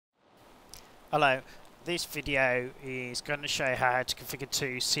Hello, this video is going to show you how to configure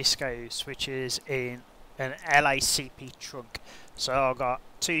two Cisco switches in an LACP trunk. So I've got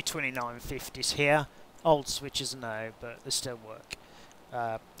two 2950s here, old switches no, but they still work.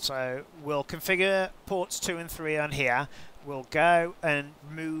 So we'll configure ports 2 and 3 on here. We'll go and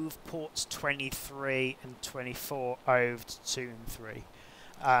move ports 23 and 24 over to 2 and 3.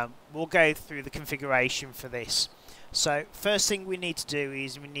 We'll go through the configuration for this. So first thing we need to do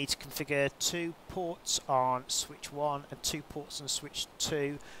is we need to configure 2 ports on switch 1 and 2 ports on switch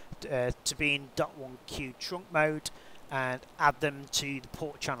 2 to be in .1Q trunk mode and add them to the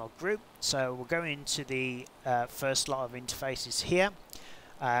port channel group. So we'll go into the first lot of interfaces here.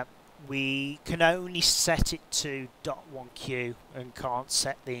 We can only set it to .1Q and can't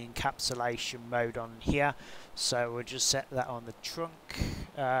set the encapsulation mode on here, so we'll just set that on the trunk.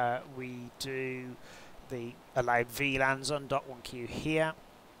 We do the allowed VLANs on .1Q here,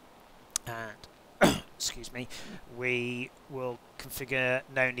 and excuse me, we will configure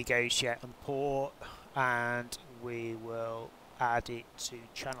no negotiate on the port, and we will add it to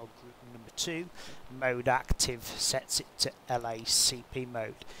channel group number 2. Mode active sets it to LACP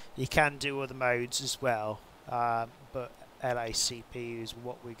mode. You can do other modes as well, but LACP is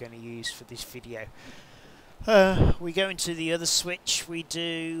what we're going to use for this video. We go into the other switch, we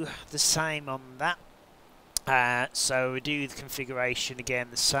do the same on that. So we do the configuration again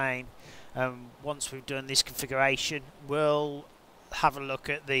the same. Once we've done this configuration, we'll have a look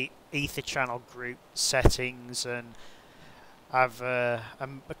at the ether channel group settings and have a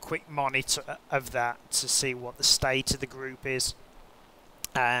quick monitor of that to see what the state of the group is,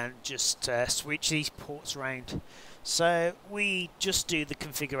 and just switch these ports around. So we just do the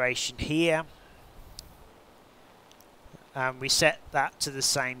configuration here, and we set that to the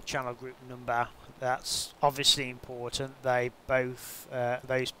same channel group number. That's obviously important. They both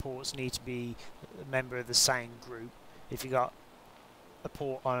those ports need to be a member of the same group. If you got a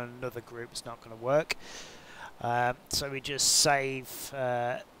port on another group, it's not going to work. So we just save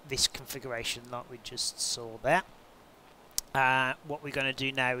this configuration like we just saw there. What we're going to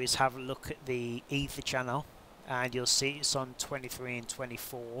do now is have a look at the ether channel, and you'll see it's on 23 and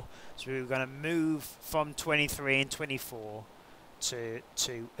 24. So we're going to move from 23 and 24 to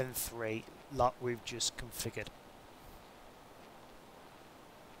 2 and 3 like we've just configured.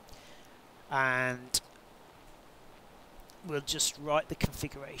 And we'll just write the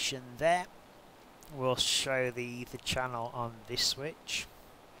configuration there. We'll show the channel on this switch.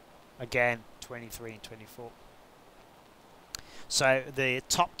 Again, 23 and 24. So the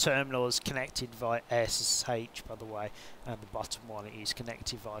top terminal is connected via SSH, by the way, and the bottom one is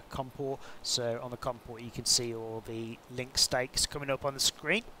connected via COM port. So on the COM port you can see all the link stakes coming up on the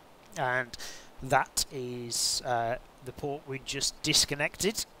screen, and that is the port we just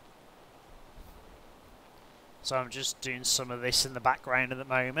disconnected. So I'm just doing some of this in the background at the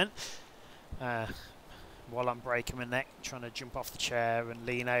moment. While I'm breaking my neck trying to jump off the chair and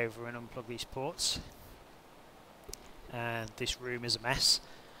lean over and unplug these ports, and this room is a mess,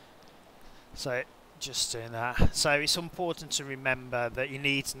 so just doing that. So it's important to remember that you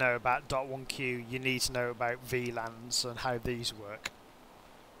need to know about .1Q, you need to know about VLANs and how these work.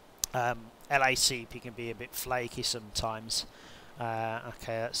 LACP can be a bit flaky sometimes. Okay,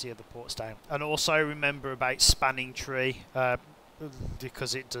 that's the other ports down. And also remember about spanning tree,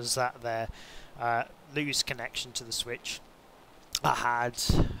 because it does that there. Lose connection to the switch. I had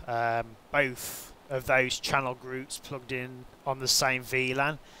both of those channel groups plugged in on the same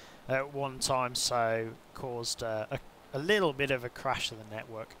VLAN at one time, so caused a little bit of a crash of the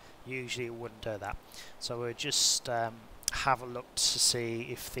network. Usually it wouldn't do that. So we'll just have a look to see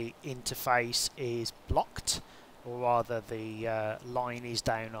if the interface is blocked, or rather the line is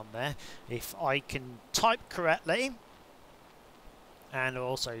down on there. If I can type correctly and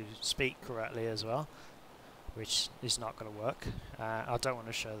also speak correctly as well, which is not going to work. I don't want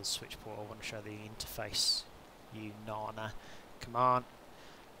to show the switch port, I want to show the interface. You nana. Come on.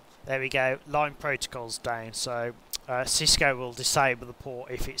 There we go. Line protocol's down, so Cisco will disable the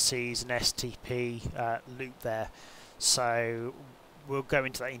port if it sees an STP loop there. So we'll go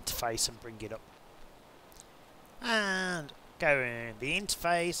into that interface and bring it up. And go in the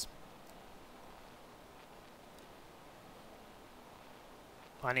interface.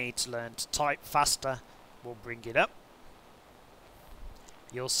 I need to learn to type faster. We'll bring it up.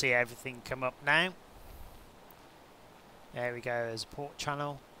 You'll see everything come up now. There we go, there's a port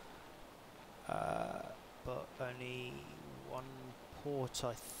channel. But only one port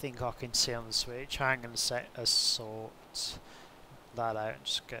I think I can see on the switch. I'm going to sort that out and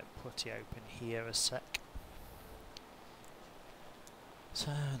just get putty open here a sec.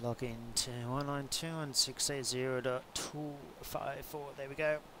 So log into 192.168.0.254. There we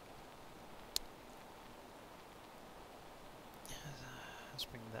go. Let's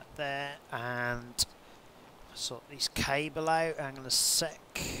bring that there and sort this cable out. Hang on a sec.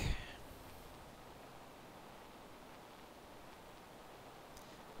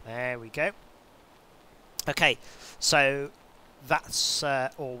 There we go. Okay, so that's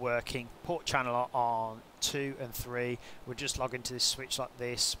all working. Port channel on 2 and 3. We'll just log into this switch like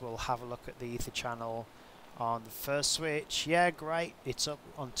this. We'll have a look at the ether channel on the first switch. Yeah, great. It's up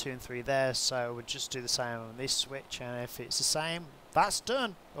on 2 and 3 there. So we'll just do the same on this switch. And if it's the same, that's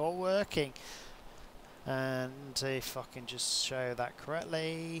done. All working. And if I can just show that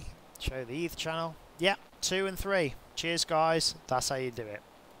correctly, show the ether channel. Yeah, 2 and 3. Cheers, guys. That's how you do it.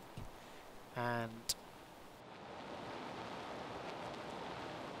 And